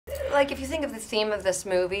like, if you think of the theme of this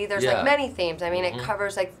movie, there's like many themes. I mean, it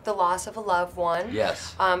covers like the loss of a loved one.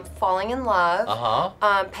 Yes. Falling in love.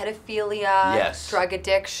 Pedophilia. Yes. Drug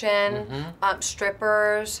addiction.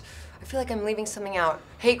 Strippers. I feel like I'm leaving something out.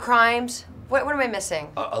 Hate crimes. What am I missing?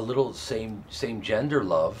 A little same gender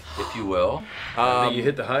love, if you will. I think you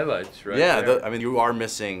hit the highlights, right? Yeah, I mean, you are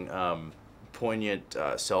missing poignant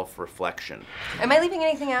self-reflection. Am I leaving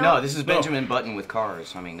anything out? No, this is Benjamin Button with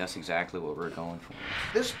Cars. I mean, that's exactly what we're going for.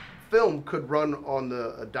 This film could run on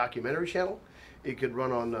the documentary channel. It could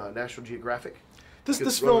run on National Geographic.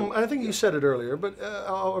 This film, I think you said it earlier, but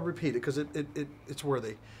I'll repeat it because it's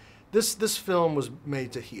worthy. This film was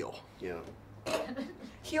made to heal. Yeah.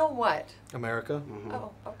 Heal what? America.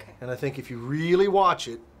 Oh, okay. And I think if you really watch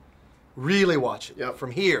it,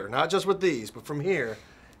 from here, not just with these, but from here,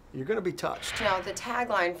 you're going to be touched. Now, the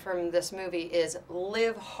tagline from this movie is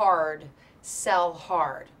 "Live hard, sell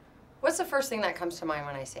hard." What's the first thing that comes to mind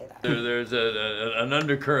when I say that? There's an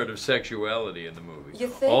undercurrent of sexuality in the movie. You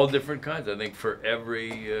think? All different kinds. I think for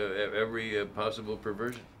every possible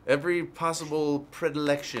perversion. Every possible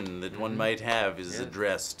predilection that one might have is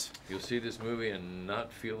addressed. You'll see this movie and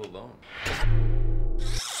not feel alone.